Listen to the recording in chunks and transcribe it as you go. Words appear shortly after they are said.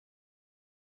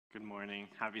Good morning.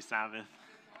 Happy Sabbath.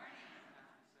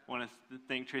 I want to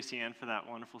thank Tracy Ann for that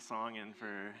wonderful song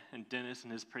and Dennis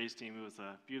and his praise team. It was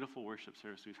a beautiful worship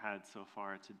service we've had so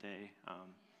far today.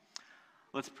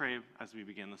 Let's pray as we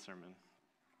begin the sermon.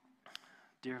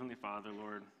 Dear Heavenly Father,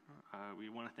 Lord, we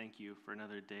want to thank you for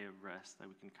another day of rest that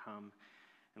we can come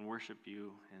and worship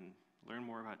you and learn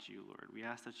more about you, Lord. We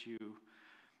ask that you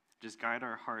just guide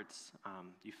our hearts.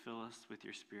 You fill us with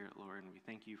your Spirit, Lord, and we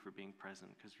thank you for being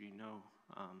present because we know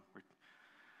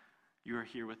you are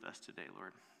here with us today,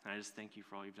 Lord. And I just thank you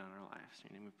for all you've done in our lives.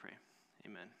 In your name we pray.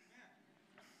 Amen.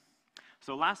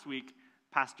 So last week,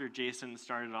 Pastor Jason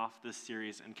started off this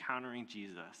series, Encountering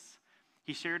Jesus.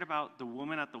 He shared about the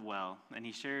woman at the well, and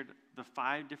he shared the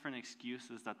 5 different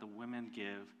excuses that the women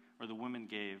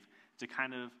gave to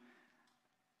kind of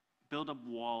build up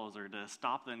walls or to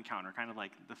stop the encounter, kind of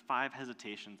like the 5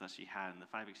 hesitations that she had and the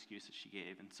 5 excuses she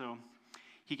gave. And so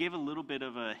he gave a little bit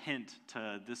of a hint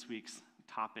to this week's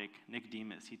topic,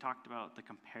 Nicodemus. He talked about the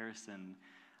comparison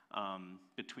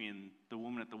between the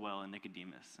woman at the well and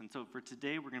Nicodemus. And so for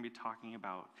today, we're going to be talking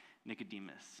about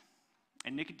Nicodemus.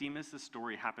 And Nicodemus'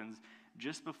 story happens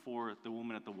just before the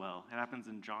woman at the well. It happens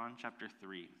in John chapter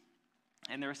 3.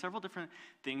 And there are several different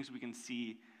things we can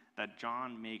see that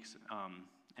John makes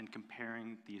in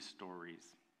comparing these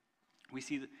stories. We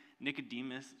see that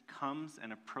Nicodemus comes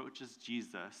and approaches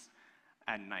Jesus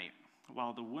at night,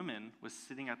 while the woman was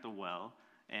sitting at the well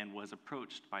and was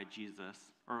approached by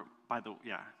Jesus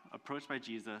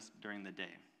during the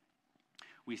day.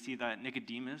 We see that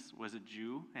Nicodemus was a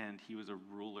Jew, and he was a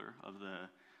ruler of the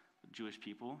Jewish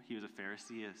people. He was a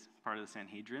Pharisee as part of the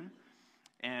Sanhedrin.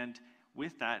 And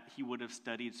with that, he would have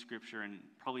studied Scripture and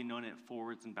probably known it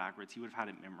forwards and backwards. He would have had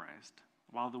it memorized.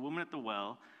 While the woman at the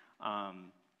well,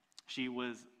 she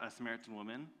was a Samaritan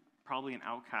woman, probably an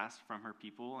outcast from her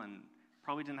people, and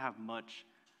probably didn't have much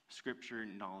Scripture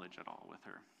knowledge at all with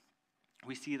her.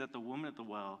 We see that the woman at the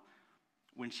well,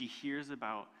 when she hears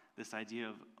about this idea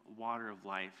of water of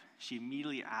life, she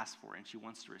immediately asks for it and she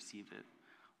wants to receive it.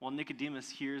 While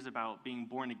Nicodemus hears about being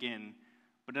born again,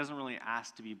 but doesn't really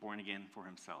ask to be born again for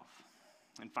himself.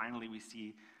 And finally, we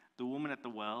see the woman at the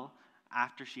well,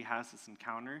 after she has this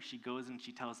encounter, she goes and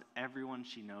she tells everyone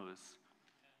she knows.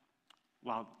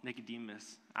 While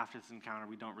Nicodemus, after this encounter,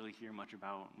 we don't really hear much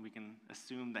about. We can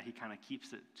assume that he kind of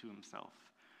keeps it to himself.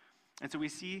 And so we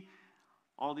see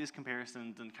all these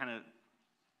comparisons and kind of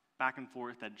back and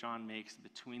forth that John makes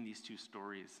between these two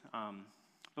stories.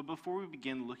 But before we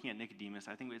begin looking at Nicodemus,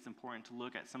 I think it's important to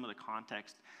look at some of the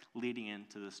context leading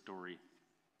into the story.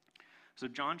 So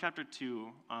John chapter 2,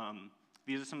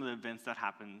 these are some of the events that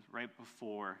happened right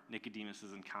before Nicodemus'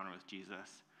 encounter with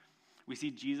Jesus. We see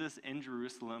Jesus in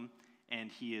Jerusalem, and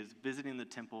he is visiting the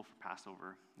temple for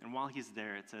Passover. And while he's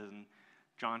there, it says in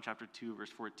John chapter 2, verse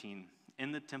 14,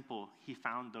 in the temple, he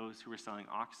found those who were selling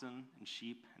oxen and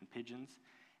sheep and pigeons,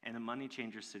 and the money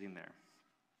changers sitting there.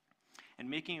 And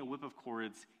making a whip of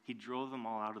cords, he drove them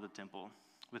all out of the temple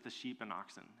with the sheep and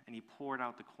oxen, and he poured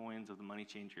out the coins of the money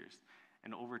changers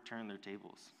and overturned their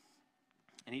tables.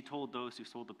 And he told those who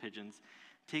sold the pigeons,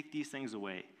 take these things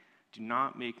away. Do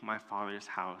not make my Father's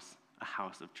house a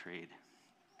house of trade.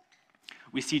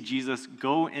 We see Jesus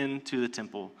go into the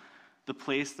temple, the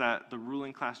place that the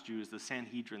ruling class Jews, the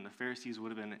Sanhedrin, the Pharisees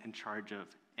would have been in charge of,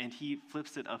 and he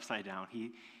flips it upside down.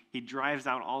 He drives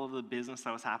out all of the business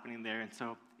that was happening there, and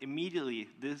so immediately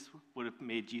this would have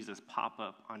made Jesus pop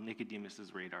up on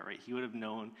Nicodemus' radar, right? He would have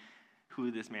known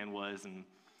who this man was, and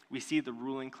we see the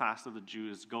ruling class of the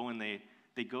Jews go and they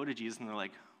go to Jesus and they're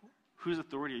like, whose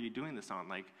authority are you doing this on?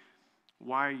 Like,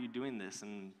 why are you doing this?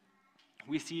 And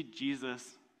we see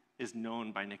Jesus is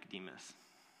known by Nicodemus.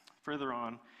 Further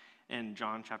on in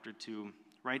John chapter 2,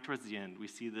 right towards the end, we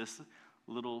see this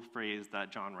little phrase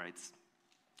that John writes.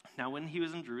 Now when he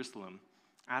was in Jerusalem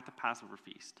at the Passover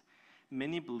feast,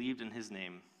 many believed in his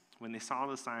name when they saw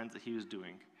the signs that he was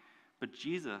doing. But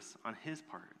Jesus, on his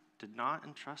part, did not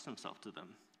entrust himself to them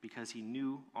because he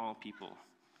knew all people.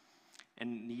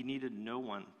 And he needed no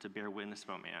one to bear witness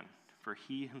about man, for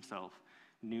he himself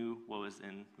knew what was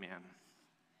in man.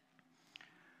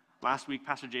 Last week,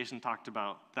 Pastor Jason talked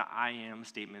about the I am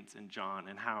statements in John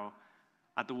and how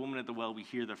at the woman at the well, we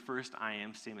hear the first I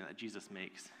am statement that Jesus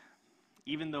makes.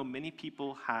 Even though many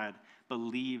people had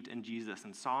believed in Jesus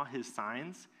and saw his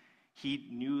signs, he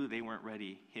knew they weren't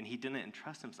ready, and he didn't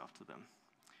entrust himself to them.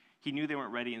 He knew they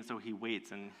weren't ready, and so he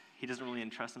waits, and he doesn't really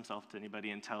entrust himself to anybody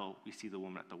until we see the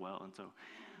woman at the well. And so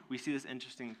we see this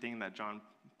interesting thing that John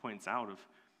points out of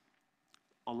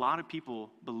a lot of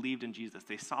people believed in Jesus.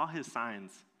 They saw his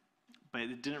signs, but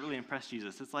it didn't really impress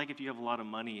Jesus. It's like if you have a lot of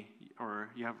money or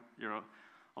you're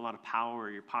a lot of power, or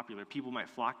you're popular, people might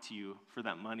flock to you for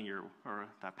that money or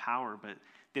that power, but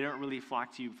they don't really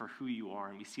flock to you for who you are.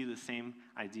 And we see the same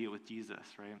idea with Jesus,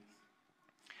 right?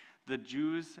 The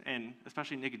Jews, and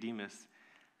especially Nicodemus,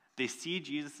 they see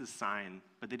Jesus' sign,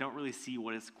 but they don't really see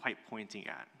what it's quite pointing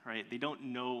at, right? They don't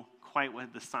know quite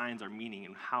what the signs are meaning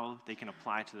and how they can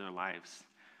apply to their lives.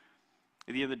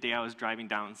 The other day I was driving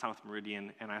down South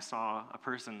Meridian, and I saw a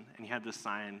person, and he had this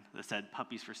sign that said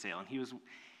puppies for sale, and he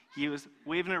was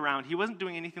waving it around. He wasn't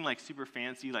doing anything like super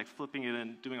fancy, like flipping it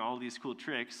and doing all these cool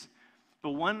tricks. But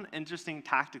one interesting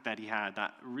tactic that he had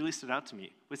that really stood out to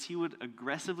me was he would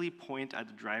aggressively point at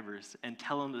the drivers and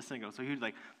tell them to signal. So he would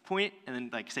like point and then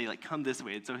like say like come this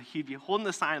way. And so he'd be holding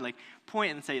the sign, like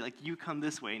point and say like you come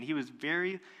this way. And he was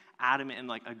very adamant and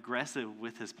like aggressive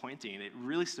with his pointing. And it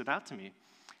really stood out to me.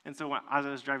 And so as I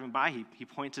was driving by, he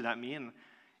pointed at me, and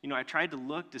I tried to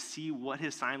look to see what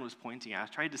his sign was pointing at. I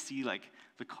tried to see like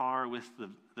the car with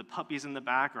the puppies in the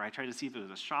back, or I tried to see if it was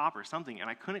a shop or something, and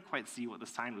I couldn't quite see what the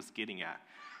sign was getting at.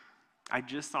 I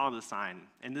just saw the sign,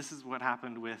 and this is what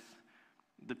happened with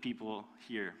the people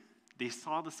here. They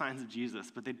saw the signs of Jesus,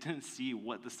 but they didn't see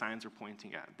what the signs were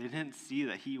pointing at. They didn't see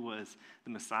that he was the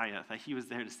Messiah, that he was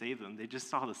there to save them. They just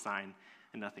saw the sign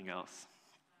and nothing else.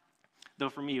 Though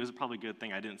for me, it was probably a good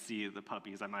thing I didn't see the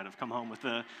puppies. I might have come home with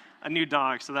a new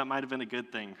dog, so that might have been a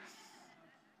good thing.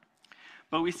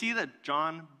 But we see that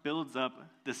John builds up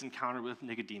this encounter with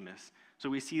Nicodemus. So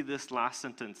we see this last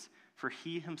sentence, for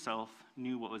he himself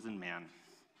knew what was in man.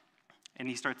 And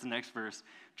he starts the next verse,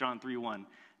 John 3:1.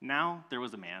 Now there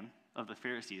was a man of the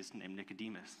Pharisees named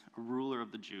Nicodemus, a ruler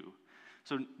of the Jew.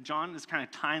 So John is kind of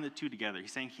tying the two together.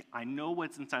 He's saying, I know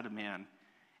what's inside of man.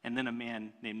 And then a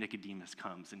man named Nicodemus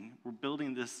comes. And we're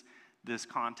building this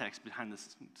context behind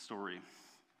this story.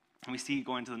 And we see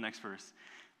going to the next verse.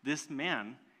 This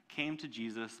man came to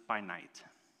Jesus by night.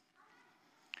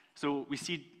 So we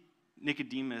see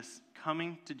Nicodemus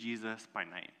coming to Jesus by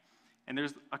night. And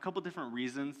there's a couple different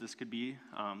reasons this could be.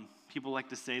 People like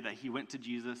to say that he went to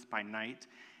Jesus by night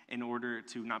in order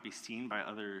to not be seen by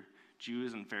other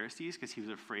Jews and Pharisees because he was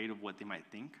afraid of what they might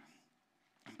think.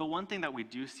 But one thing that we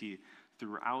do see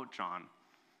throughout John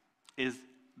is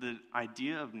the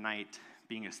idea of night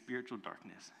being a spiritual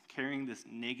darkness, carrying this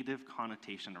negative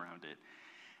connotation around it.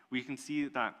 We can see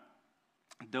that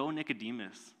though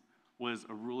Nicodemus was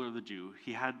a ruler of the Jew,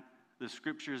 he had the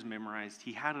scriptures memorized,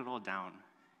 he had it all down.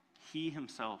 He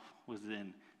himself was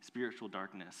in spiritual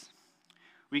darkness.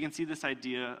 We can see this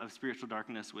idea of spiritual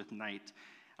darkness with night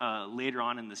later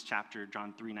on in this chapter,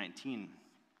 John 3:19.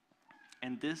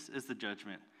 And this is the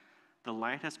judgment. The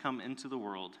light has come into the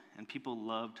world, and people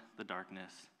loved the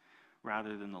darkness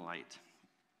rather than the light,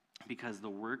 because the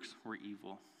works were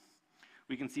evil.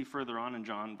 We can see further on in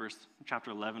John,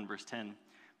 chapter 11, verse 10,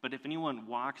 but if anyone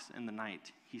walks in the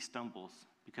night, he stumbles,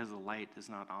 because the light is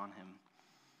not on him.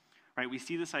 Right? We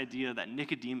see this idea that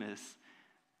Nicodemus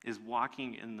is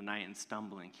walking in the night and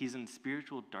stumbling. He's in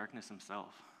spiritual darkness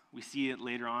himself. We see it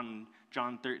later on in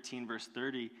John 13, verse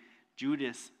 30.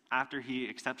 Judas, after he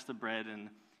accepts the bread and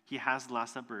he has the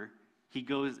Last Supper, he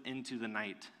goes into the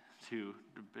night to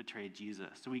betray Jesus.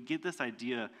 So we get this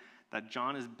idea that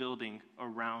John is building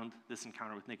around this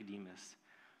encounter with Nicodemus,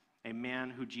 a man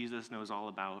who Jesus knows all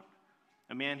about,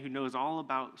 a man who knows all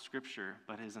about Scripture,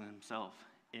 but is in himself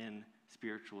in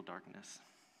spiritual darkness.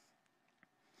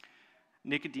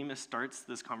 Nicodemus starts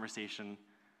this conversation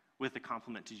with a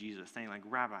compliment to Jesus, saying like,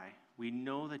 Rabbi, we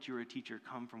know that you are a teacher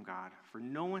come from God, for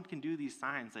no one can do these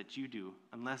signs that you do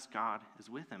unless God is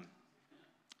with him.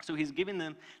 So he's giving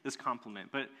them this compliment,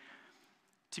 but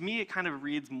to me it kind of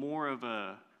reads more of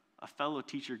a fellow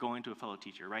teacher going to a fellow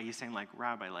teacher, right? He's saying like,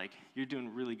 Rabbi, like, you're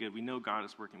doing really good. We know God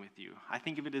is working with you. I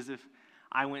think of it as if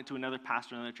I went to another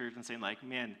pastor in another church and saying like,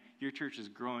 man, your church is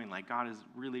growing, like God is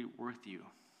really worth you.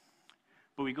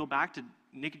 But we go back to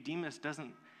Nicodemus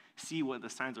doesn't see what the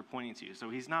signs are pointing to. So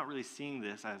he's not really seeing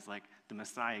this as like the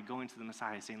Messiah, going to the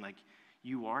Messiah, saying like,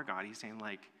 you are God. He's saying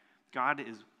like, God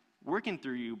is working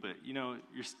through you, but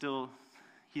you're still,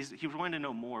 he was wanting to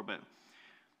know more. But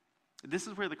this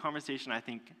is where the conversation, I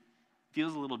think,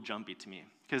 feels a little jumpy to me.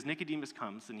 Because Nicodemus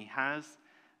comes and he has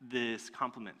this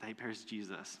compliment that he pairs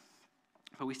Jesus.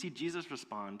 But we see Jesus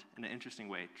respond in an interesting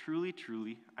way. Truly,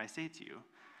 truly, I say to you,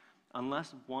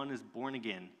 unless one is born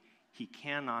again, he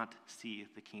cannot see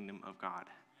the kingdom of God.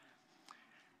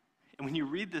 And when you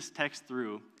read this text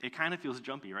through, it kind of feels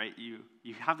jumpy, right? You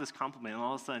have this compliment, and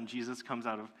all of a sudden Jesus comes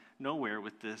out of nowhere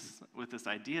with this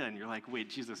idea, and you're like, wait,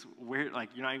 Jesus, where?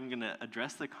 Like, you're not even going to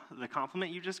address the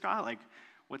compliment you just got? Like,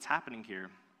 what's happening here?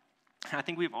 And I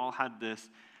think we've all had this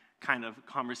kind of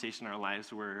conversation in our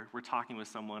lives where we're talking with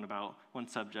someone about one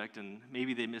subject and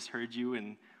maybe they misheard you,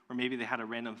 or maybe they had a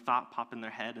random thought pop in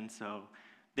their head, and so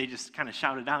they just kind of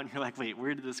shout it out, and you're like, wait,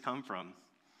 where did this come from?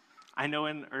 I know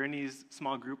in Ernie's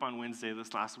small group on Wednesday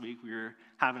this last week, we were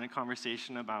having a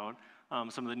conversation about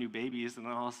some of the new babies, and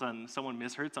then all of a sudden someone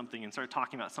misheard something and started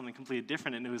talking about something completely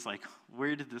different, and it was like,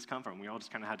 where did this come from? We all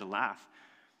just kind of had to laugh.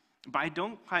 But I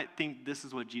don't quite think this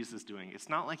is what Jesus is doing. It's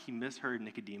not like he misheard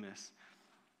Nicodemus.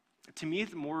 To me,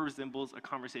 it more resembles a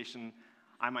conversation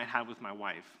I might have with my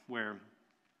wife, where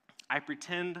I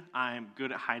pretend I'm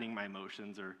good at hiding my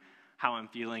emotions or how I'm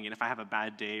feeling, and if I have a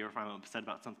bad day or if I'm upset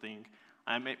about something,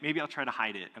 maybe I'll try to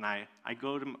hide it, and I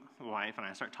go to my wife and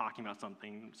I start talking about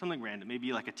something random,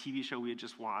 maybe like a TV show we had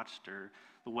just watched or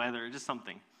the weather, or just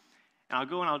something. And I'll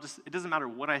go and it doesn't matter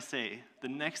what I say, the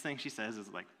next thing she says is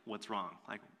like, what's wrong?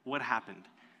 Like, what happened?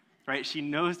 Right? She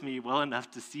knows me well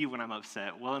enough to see when I'm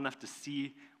upset, well enough to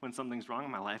see when something's wrong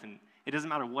in my life, and it doesn't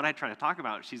matter what I try to talk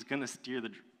about, she's going to steer the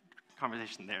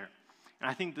conversation there. And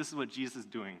I think this is what Jesus is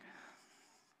doing.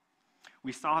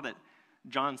 We saw that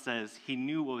John says he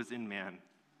knew what was in man.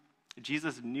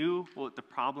 Jesus knew what the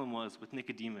problem was with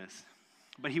Nicodemus,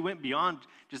 but he went beyond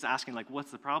just asking, like,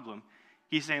 what's the problem?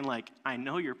 He's saying, like, I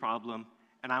know your problem,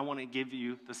 and I want to give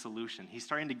you the solution. He's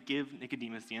starting to give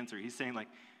Nicodemus the answer. He's saying, like,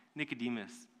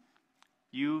 Nicodemus,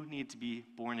 you need to be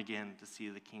born again to see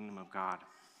the kingdom of God.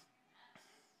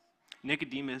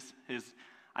 Nicodemus is,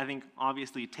 I think,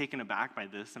 obviously taken aback by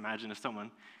this. Imagine if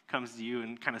someone comes to you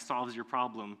and kind of solves your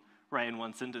problem right in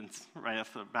one sentence, right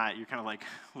off the bat. You're kind of like,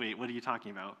 wait, what are you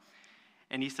talking about?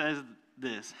 And he says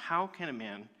this, how can a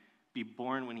man be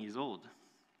born when he's old?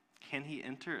 Can he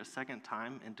enter a second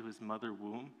time into his mother's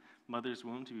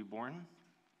womb to be born?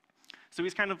 So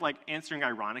he's kind of like answering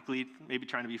ironically, maybe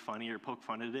trying to be funny or poke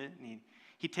fun at it. And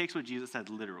he takes what Jesus said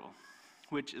literal,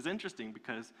 which is interesting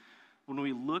because when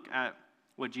we look at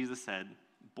what Jesus said,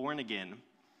 born again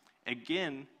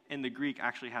in the Greek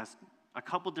actually has a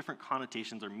couple different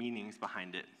connotations or meanings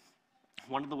behind it.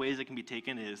 One of the ways it can be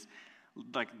taken is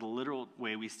like the literal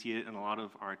way we see it in a lot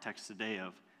of our texts today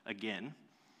of again,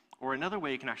 or another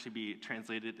way it can actually be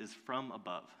translated is from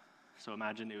above. So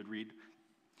imagine it would read,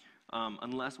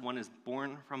 unless one is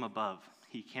born from above,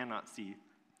 he cannot see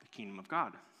the kingdom of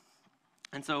God.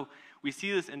 And so we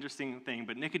see this interesting thing,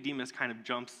 but Nicodemus kind of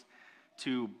jumps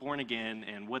to born again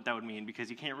and what that would mean because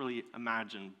he can't really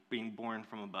imagine being born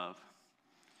from above,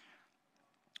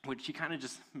 which he kind of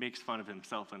just makes fun of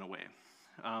himself in a way.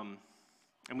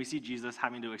 And we see Jesus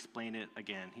having to explain it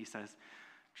again. He says,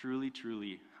 truly,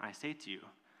 truly, I say to you,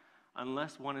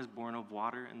 unless one is born of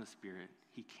water and the Spirit,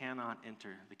 he cannot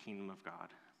enter the kingdom of God.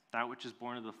 That which is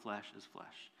born of the flesh is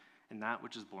flesh, and that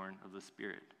which is born of the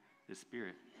Spirit is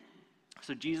spirit.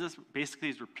 So Jesus basically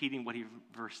is repeating what he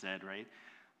first said, right?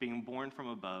 Being born from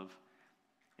above,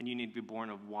 and you need to be born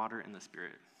of water and the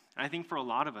Spirit. And I think for a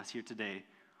lot of us here today,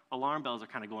 alarm bells are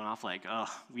kind of going off like, oh,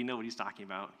 we know what he's talking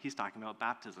about. He's talking about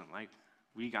baptism. Like,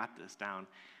 we got this down.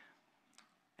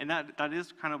 And that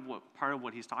is kind of part of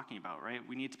what he's talking about, right?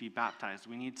 We need to be baptized.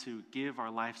 We need to give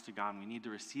our lives to God, and we need to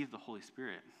receive the Holy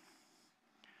Spirit.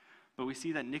 But we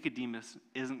see that Nicodemus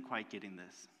isn't quite getting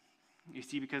this. You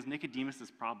see, because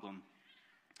Nicodemus' problem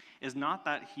is not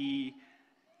that he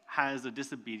has a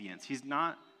disobedience. He's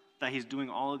not that he's doing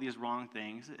all of these wrong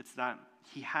things. It's that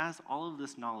he has all of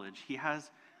this knowledge. He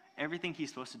has everything he's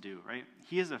supposed to do, right?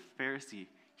 He is a Pharisee.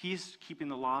 He's keeping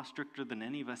the law stricter than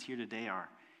any of us here today are.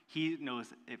 He knows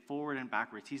it forward and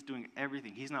backwards. He's doing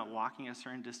everything. He's not walking a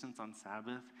certain distance on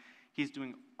Sabbath. He's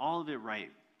doing all of it right.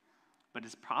 But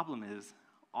his problem is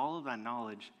all of that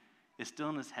knowledge is still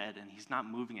in his head, and he's not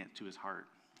moving it to his heart.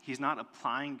 He's not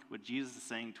applying what Jesus is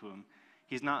saying to him.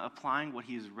 He's not applying what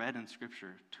he's read in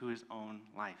Scripture to his own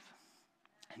life.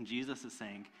 And Jesus is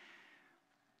saying,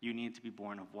 you need to be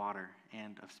born of water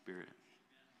and of Spirit.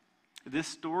 This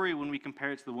story, when we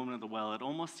compare it to the woman of the well, it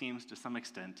almost seems to some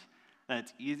extent that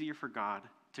it's easier for God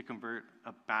to convert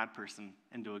a bad person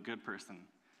into a good person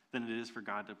than it is for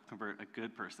God to convert a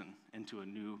good person into a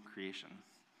new creation.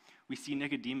 We see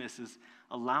Nicodemus is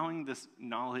allowing this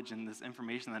knowledge and this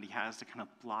information that he has to kind of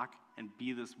block and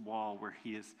be this wall where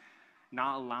he is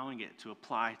not allowing it to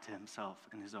apply to himself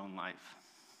in his own life.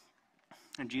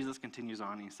 And Jesus continues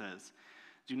on, he says,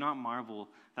 do not marvel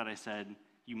that I said,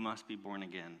 you must be born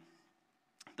again.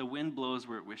 The wind blows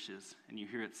where it wishes, and you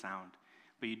hear its sound,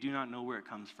 but you do not know where it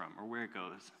comes from or where it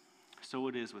goes. So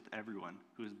it is with everyone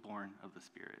who is born of the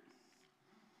Spirit.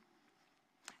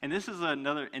 And this is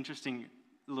another interesting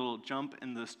little jump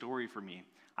in the story for me.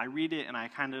 I read it and I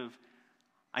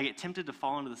get tempted to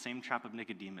fall into the same trap of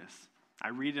Nicodemus. I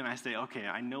read it and I say, okay,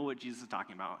 I know what Jesus is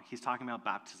talking about. He's talking about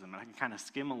baptism, and I can kind of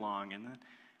skim along. And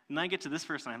then I get to this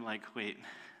verse, and I'm like, wait,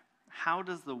 how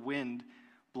does the wind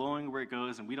blowing where it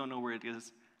goes, and we don't know where it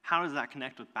is, how does that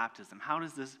connect with baptism? How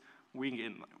does this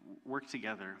work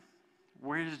together?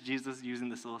 Where is Jesus using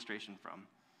this illustration from?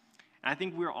 And I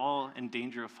think we're all in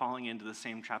danger of falling into the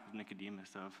same trap of Nicodemus,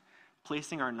 of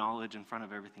placing our knowledge in front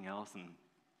of everything else and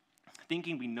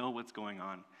thinking we know what's going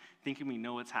on, thinking we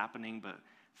know what's happening, but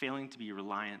failing to be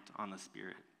reliant on the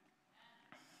Spirit.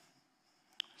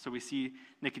 So we see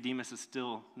Nicodemus is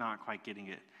still not quite getting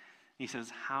it. He says,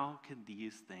 how can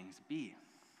these things be?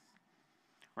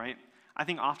 Right? I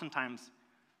think oftentimes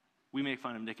we make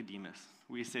fun of Nicodemus.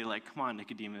 We say, like, come on,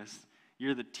 Nicodemus,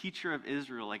 you're the teacher of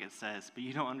Israel, like it says, but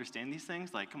you don't understand these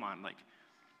things? Like, come on, like,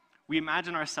 we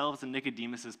imagine ourselves in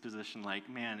Nicodemus's position, like,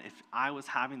 man, if I was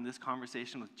having this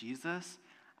conversation with Jesus,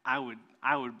 I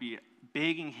would be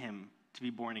begging him to be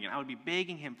born again. I would be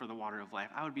begging him for the water of life.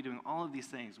 I would be doing all of these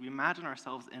things. We imagine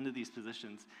ourselves into these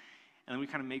positions, and then we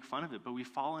kind of make fun of it, but we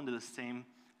fall into the same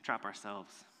trap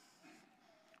ourselves.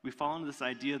 We fall into this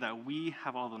idea that we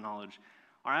have all the knowledge.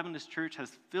 Our Adventist church has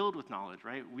filled with knowledge,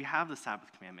 right? We have the Sabbath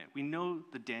commandment. We know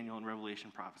the Daniel and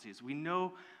Revelation prophecies. We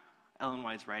know Ellen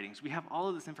White's writings. We have all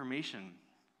of this information,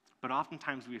 but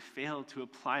oftentimes we have failed to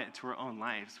apply it to our own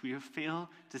lives. We have failed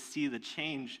to see the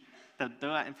change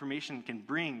that information can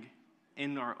bring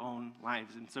in our own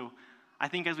lives. And so I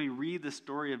think as we read the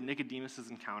story of Nicodemus'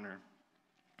 encounter,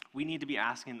 we need to be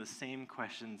asking the same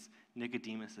questions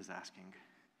Nicodemus is asking.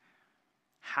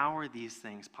 How are these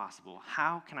things possible?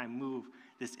 How can I move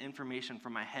this information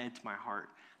from my head to my heart?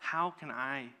 How can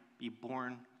I be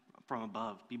born from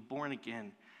above, be born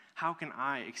again? How can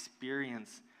I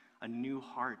experience a new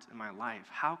heart in my life?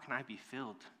 How can I be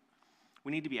filled?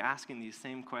 We need to be asking these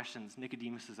same questions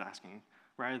Nicodemus is asking,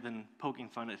 rather than poking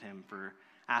fun at him for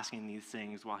asking these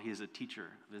things while he is a teacher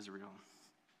of Israel.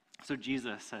 So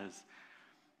Jesus says,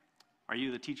 are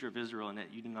you the teacher of Israel and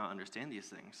yet you do not understand these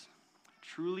things?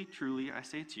 Truly, truly, I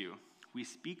say to you, we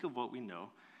speak of what we know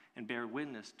and bear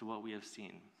witness to what we have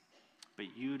seen,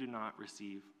 but you do not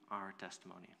receive our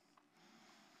testimony.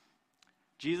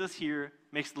 Jesus here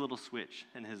makes a little switch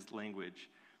in his language.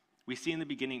 We see in the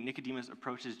beginning, Nicodemus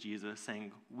approaches Jesus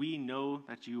saying, we know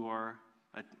that you are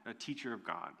a teacher of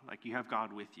God, like you have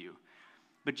God with you.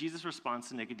 But Jesus responds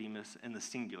to Nicodemus in the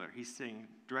singular. He's saying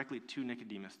directly to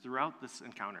Nicodemus throughout this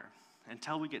encounter.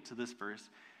 Until we get to this verse,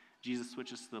 Jesus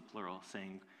switches to the plural,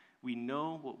 saying, we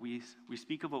know what we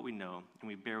speak of what we know, and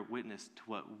we bear witness to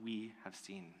what we have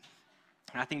seen.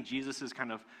 And I think Jesus is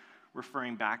kind of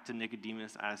referring back to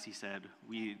Nicodemus as he said,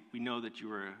 we know that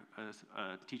you are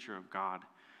a teacher of God.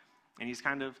 And he's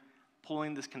kind of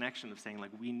pulling this connection of saying,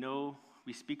 like,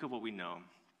 we speak of what we know.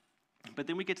 But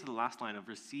then we get to the last line of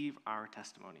receive our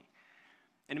testimony.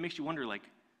 And it makes you wonder, like,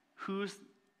 who's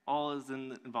all is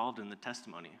involved in the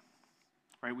testimony?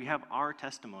 Right? We have our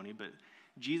testimony, but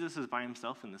Jesus is by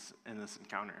himself in this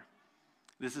encounter.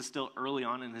 This is still early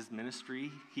on in his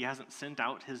ministry. He hasn't sent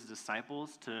out his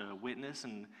disciples to witness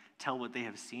and tell what they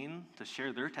have seen, to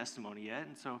share their testimony yet.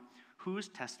 And so whose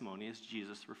testimony is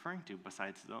Jesus referring to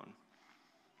besides his own?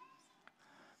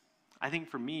 I think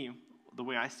for me, the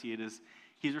way I see it is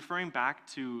he's referring back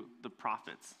to the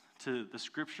prophets, to the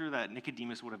scripture that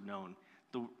Nicodemus would have known,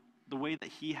 the way that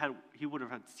he would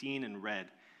have seen and read,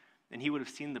 and he would have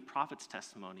seen the prophet's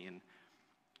testimony. And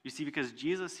you see, because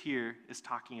Jesus here is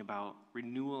talking about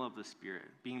renewal of the Spirit,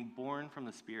 being born from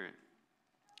the Spirit.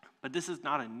 But this is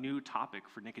not a new topic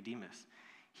for Nicodemus.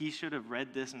 He should have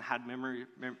read this and had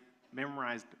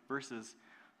memorized verses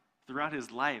throughout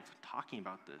his life talking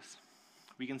about this.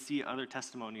 We can see other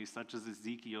testimonies such as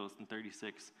Ezekiel's in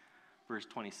 36, verse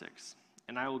 26.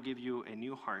 And I will give you a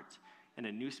new heart and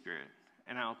a new spirit,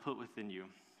 and I will put within you.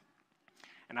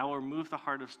 And I will remove the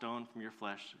heart of stone from your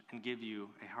flesh and give you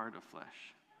a heart of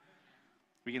flesh.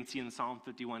 We can see in Psalm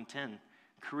 51:10,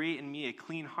 create in me a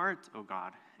clean heart, O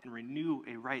God, and renew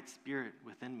a right spirit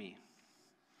within me.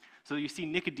 So you see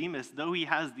Nicodemus, though he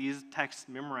has these texts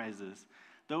memorizes,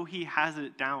 though he has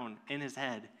it down in his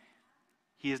head,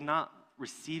 he is not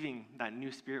receiving that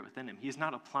new spirit within him. He is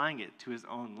not applying it to his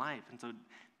own life. And so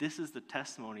this is the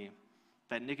testimony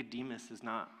that Nicodemus is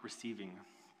not receiving.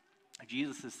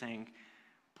 Jesus is saying,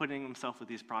 putting himself with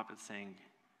these prophets, saying,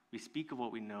 we speak of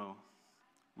what we know,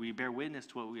 we bear witness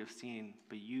to what we have seen,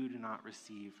 but you do not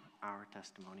receive our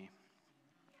testimony.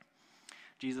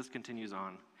 Jesus continues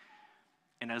on,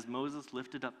 and as Moses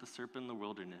lifted up the serpent in the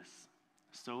wilderness,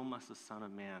 so must the Son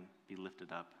of Man be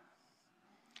lifted up,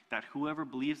 that whoever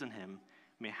believes in him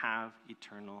may have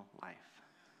eternal life.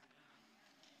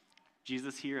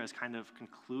 Jesus here has kind of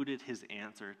concluded his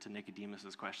answer to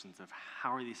Nicodemus' questions of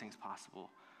how are these things possible?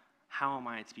 How am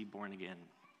I to be born again?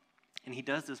 And he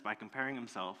does this by comparing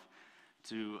himself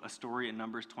to a story in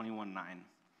Numbers 21:9.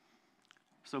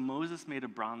 So Moses made a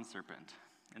bronze serpent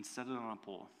and set it on a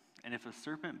pole. And if a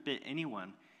serpent bit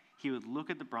anyone, he would look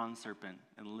at the bronze serpent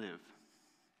and live.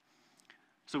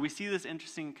 So we see this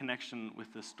interesting connection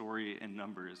with the story in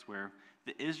Numbers where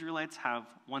the Israelites have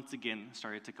once again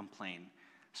started to complain,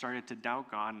 started to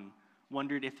doubt God, and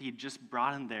wondered if he just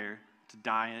brought them there to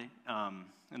die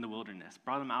in the wilderness,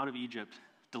 brought them out of Egypt,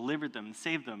 delivered them,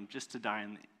 saved them just to die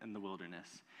in the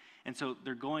wilderness. And so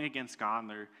they're going against God, and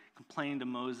they're complaining to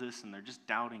Moses, and they're just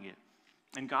doubting it.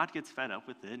 And God gets fed up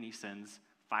with it, and he sends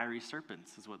fiery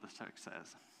serpents, is what the text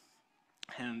says.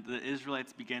 And the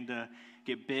Israelites begin to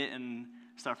get bit and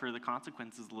suffer the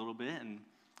consequences a little bit, and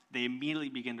they immediately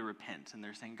begin to repent. And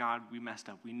they're saying, God, we messed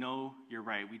up. We know you're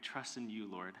right. We trust in you,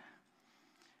 Lord.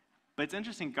 But it's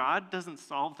interesting, God doesn't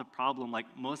solve the problem like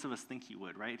most of us think he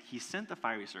would, right? He sent the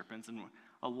fiery serpents, and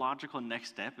a logical next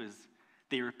step is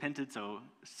they repented, so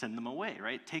send them away,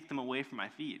 right? Take them away from my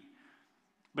feet.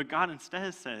 But God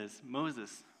instead says,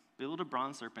 Moses, build a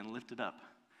bronze serpent and lift it up.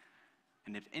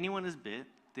 And if anyone is bit,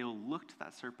 they will look to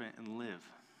that serpent and live.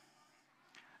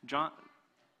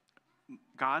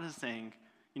 God is saying,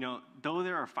 though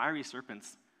there are fiery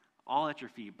serpents all at your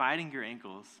feet, biting your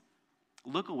ankles,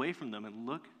 look away from them and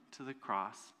look to the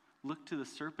cross, look to the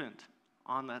serpent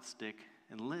on that stick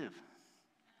and live.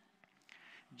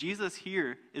 Jesus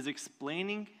here is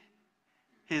explaining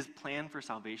his plan for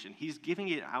salvation. He's giving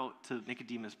it out to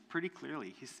Nicodemus pretty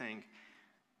clearly. He's saying,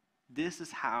 this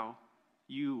is how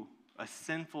you, a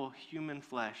sinful human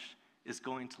flesh, is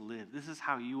going to live. This is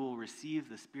how you will receive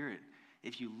the Spirit.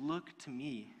 If you look to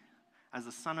me, as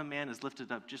the Son of Man is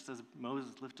lifted up, just as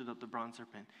Moses lifted up the bronze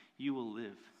serpent, you will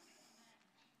live.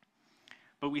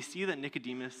 But we see that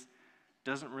Nicodemus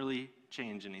doesn't really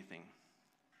change anything.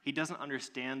 He doesn't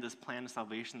understand this plan of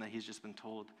salvation that he's just been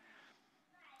told.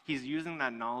 He's using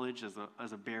that knowledge as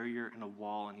a barrier and a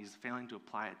wall, and he's failing to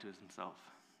apply it to himself.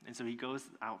 And so he goes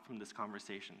out from this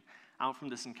conversation, out from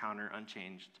this encounter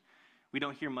unchanged. We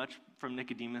don't hear much from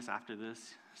Nicodemus after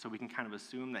this, so we can kind of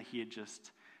assume that he had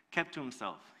just kept to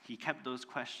himself. He kept those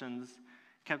questions,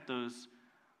 kept those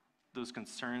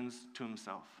concerns to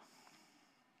himself.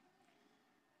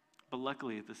 But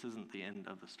luckily, this isn't the end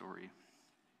of the story.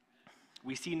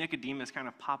 We see Nicodemus kind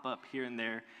of pop up here and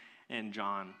there in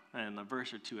John, and a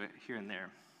verse or two here and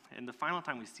there. And the final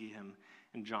time we see him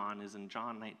in John is in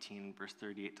John 19, verse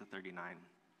 38 to 39.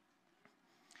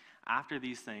 After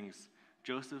these things,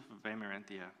 Joseph of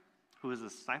Arimathea, who was a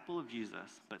disciple of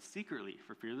Jesus, but secretly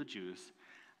for fear of the Jews,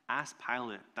 asked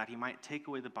Pilate that he might take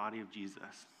away the body of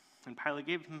Jesus. And Pilate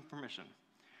gave him permission.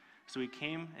 So he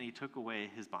came and he took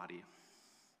away his body.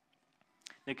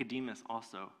 Nicodemus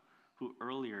also, who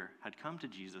earlier had come to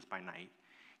Jesus by night,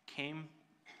 came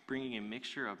bringing a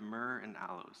mixture of myrrh and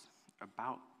aloes,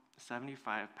 about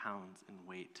 75 pounds in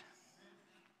weight.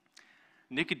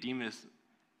 Nicodemus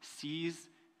sees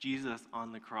Jesus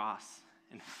on the cross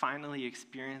and finally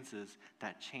experiences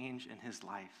that change in his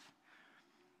life.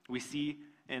 We see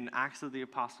in Acts of the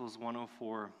Apostles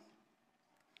 1:04,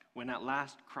 when at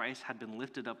last Christ had been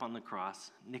lifted up on the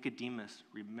cross, Nicodemus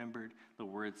remembered the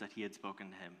words that he had spoken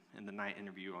to him in the night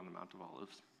interview on the Mount of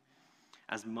Olives.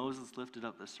 As Moses lifted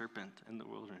up the serpent in the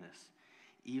wilderness,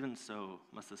 even so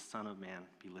must the Son of Man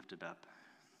be lifted up.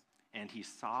 And he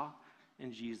saw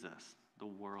in Jesus the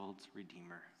world's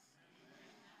Redeemer.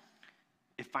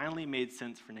 It finally made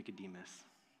sense for Nicodemus.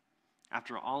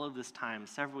 After all of this time,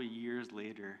 several years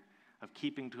later of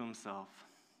keeping to himself,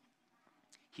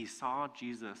 he saw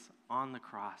Jesus on the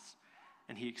cross,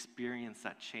 and he experienced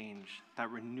that change, that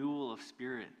renewal of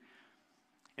spirit.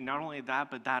 And not only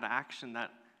that, but that action,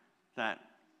 that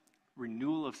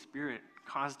renewal of spirit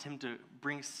caused him to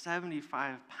bring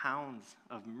 75 pounds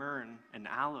of myrrh and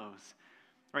aloes.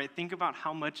 Right? Think about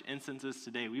how much incense is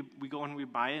today. We go and we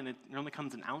buy it, and it only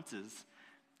comes in ounces.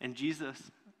 And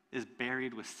Jesus is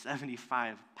buried with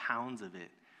 75 pounds of it.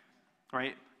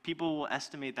 Right? People will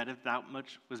estimate that if that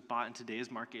much was bought in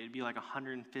today's market, it'd be like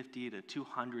 $150,000 to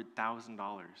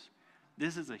 $200,000.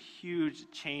 This is a huge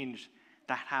change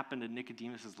that happened in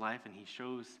Nicodemus' life, and he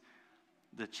shows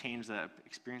the change that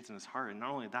experienced in his heart. And not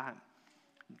only that,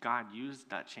 God used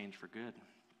that change for good.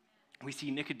 We see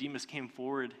Nicodemus came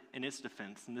forward in its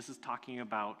defense, and this is talking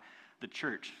about the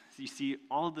church. So you see,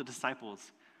 all of the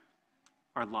disciples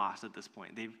are lost at this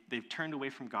point. They've turned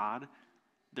away from God.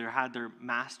 They had their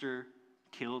master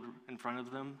killed in front of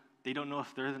them. They don't know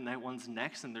if they're the ones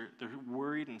next, and they're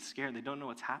worried and scared. They don't know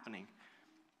what's happening.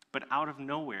 But out of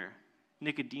nowhere,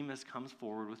 Nicodemus comes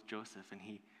forward with Joseph, and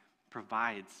he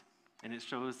provides. And it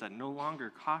shows that no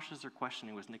longer cautious or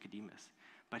questioning was Nicodemus,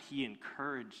 but he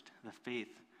encouraged the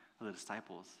faith of the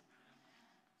disciples.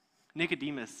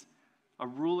 Nicodemus, a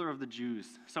ruler of the Jews,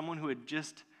 someone who had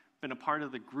just been a part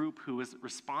of the group who was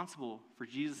responsible for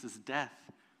Jesus' death,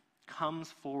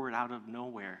 comes forward out of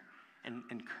nowhere and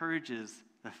encourages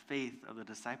the faith of the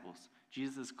disciples,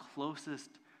 Jesus' closest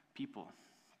people.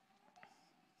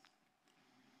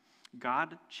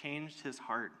 God changed his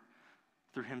heart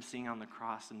through him seeing on the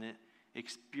cross, and it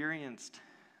experienced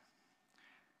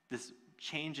this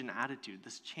change in attitude,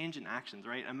 this change in actions,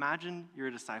 right? Imagine you're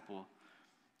a disciple.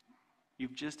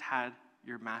 You've just had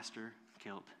your master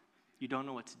killed. You don't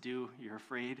know what to do. You're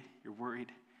afraid. You're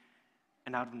worried.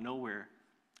 And out of nowhere,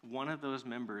 one of those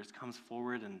members comes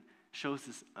forward and shows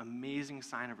this amazing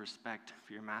sign of respect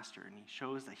for your master, and he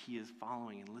shows that he is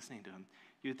following and listening to him.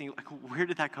 You think, like, where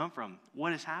did that come from?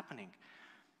 What is happening?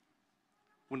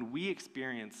 When we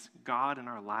experience God in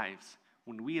our lives,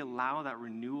 when we allow that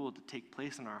renewal to take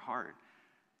place in our heart,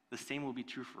 the same will be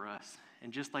true for us.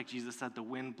 And just like Jesus said, the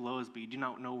wind blows, but you do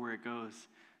not know where it goes,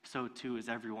 so too is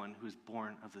everyone who is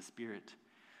born of the Spirit.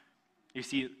 You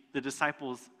see, the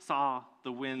disciples saw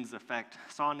the wind's effect,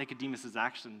 saw Nicodemus'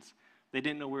 actions. They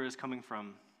didn't know where it was coming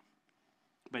from,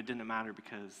 but it didn't matter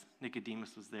because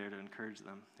Nicodemus was there to encourage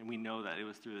them. And we know that it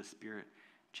was through the Spirit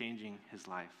changing his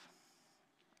life.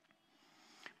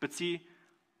 But see,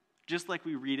 just like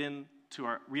we read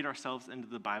ourselves into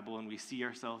the Bible and we see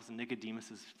ourselves in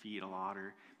Nicodemus' feet a lot,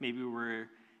 or maybe we're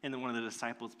in one of the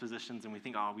disciples' positions and we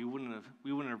think, oh, we wouldn't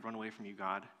have run away from you,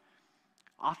 God.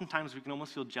 Oftentimes we can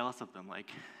almost feel jealous of them.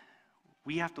 Like,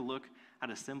 we have to look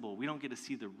at a symbol. We don't get to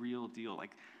see the real deal.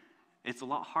 Like, it's a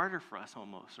lot harder for us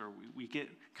almost, or we get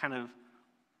kind of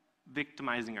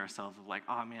victimizing ourselves of like,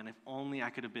 oh man, if only I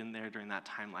could have been there during that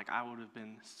time. Like, I would have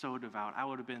been so devout. I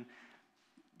would have been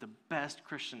the best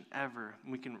Christian ever.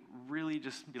 And we can really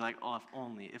just be like, oh,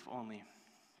 if only.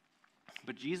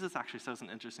 But Jesus actually says an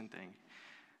interesting thing.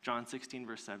 John 16,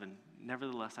 verse 7,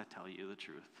 nevertheless, I tell you the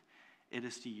truth. It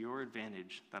is to your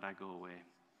advantage that I go away.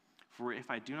 For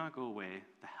if I do not go away,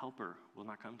 the Helper will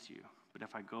not come to you. But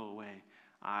if I go away,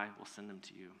 I will send him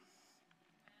to you.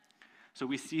 So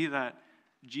we see that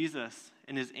Jesus,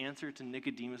 in his answer to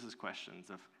Nicodemus' questions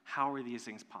of how are these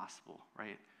things possible,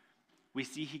 right? We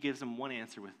see he gives him one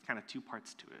answer with kind of two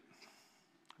parts to it.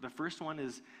 The first one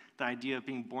is the idea of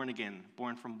being born again,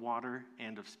 born from water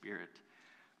and of Spirit.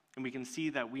 And we can see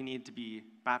that we need to be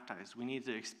baptized. We need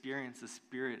to experience the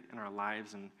Spirit in our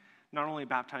lives, and not only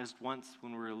baptized once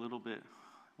when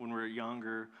we're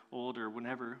younger, older,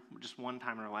 whenever, just one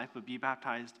time in our life, but be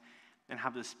baptized and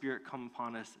have the Spirit come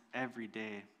upon us every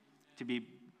day, to be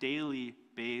daily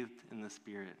bathed in the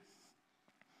Spirit.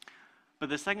 But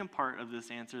the second part of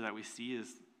this answer that we see is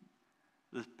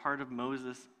the part of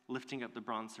Moses lifting up the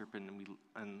bronze serpent,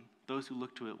 and those who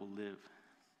look to it will live.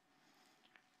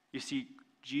 You see,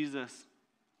 Jesus,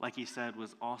 like he said,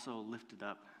 was also lifted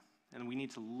up, and we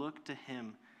need to look to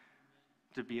him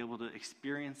to be able to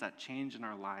experience that change in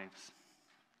our lives.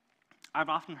 I've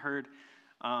often heard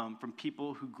from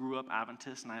people who grew up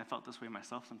Adventist, and I have felt this way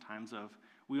myself sometimes, of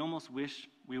we almost wish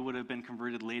we would have been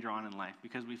converted later on in life,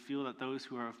 because we feel that those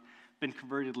who have been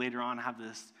converted later on have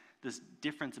this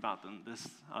difference about them, this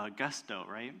gusto,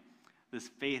 right? This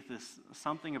faith, this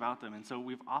something about them, and so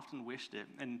we've often wished it.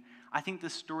 And I think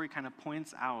this story kind of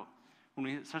points out,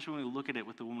 especially when we look at it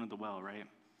with the woman at the well, right?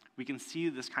 We can see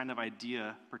this kind of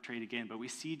idea portrayed again, but we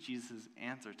see Jesus'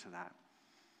 answer to that.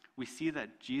 We see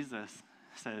that Jesus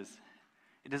says,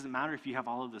 it doesn't matter if you have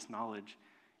all of this knowledge,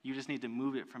 you just need to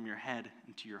move it from your head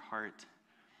into your heart.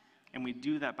 And we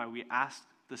do that by we ask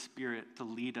the Spirit to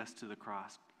lead us to the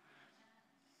cross.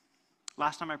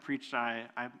 Last time I preached, I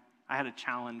had a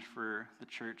challenge for the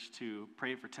church to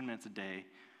pray for 10 minutes a day.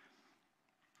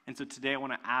 And so today I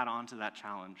want to add on to that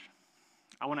challenge.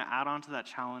 I want to add on to that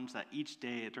challenge that each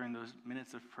day during those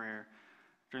minutes of prayer,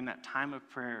 during that time of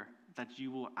prayer, that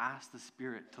you will ask the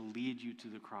Spirit to lead you to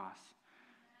the cross.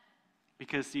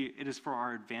 Because, see, it is for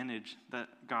our advantage that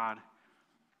God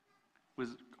was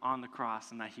on the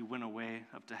cross and that he went away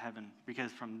up to heaven,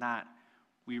 because from that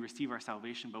we receive our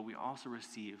salvation, but we also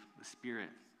receive the Spirit.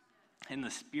 And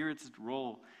the Spirit's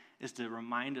role is to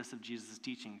remind us of Jesus'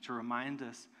 teaching, to remind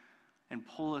us and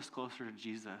pull us closer to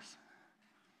Jesus.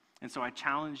 And so I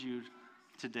challenge you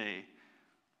today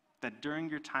that during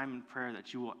your time in prayer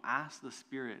that you will ask the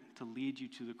Spirit to lead you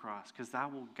to the cross, because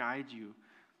that will guide you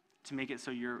to make it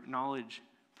so your knowledge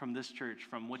from this church,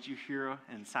 from what you hear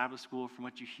in Sabbath school, from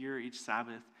what you hear each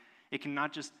Sabbath, It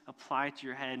cannot just apply to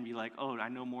your head and be like, oh, I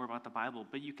know more about the Bible,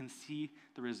 but you can see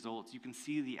the results. You can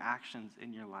see the actions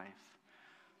in your life.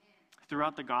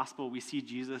 Throughout the gospel, we see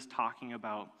Jesus talking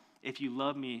about, if you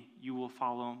love me, you will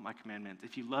follow my commandments.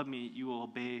 If you love me, you will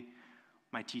obey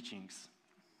my teachings.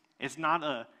 It's not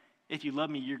a, if you love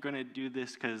me, you're going to do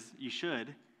this because you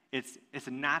should. It's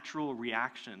a natural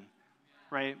reaction,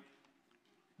 right?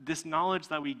 This knowledge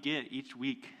that we get each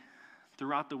week,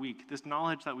 throughout the week, this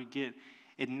knowledge that we get,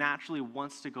 it naturally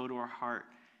wants to go to our heart,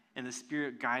 and the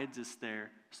Spirit guides us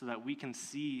there so that we can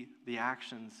see the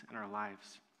actions in our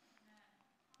lives.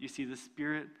 You see, the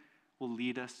Spirit will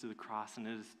lead us to the cross, and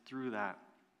it is through that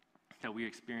that we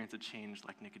experience a change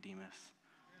like Nicodemus.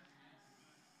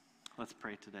 Let's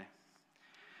pray today.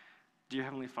 Dear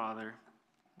Heavenly Father,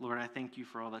 Lord, I thank you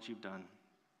for all that you've done.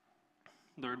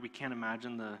 Lord, we can't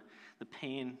imagine the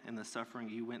pain and the suffering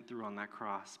you went through on that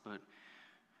cross, but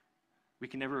we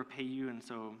can never repay you, and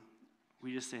so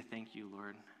we just say thank you,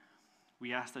 Lord.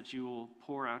 We ask that you will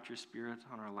pour out your Spirit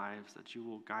on our lives, that you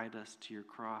will guide us to your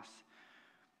cross,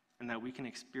 and that we can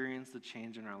experience the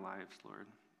change in our lives, Lord.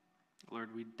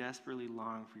 Lord, we desperately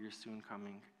long for your soon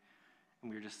coming,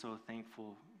 and we are just so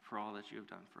thankful for all that you have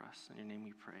done for us. In your name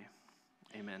we pray.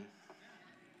 Amen.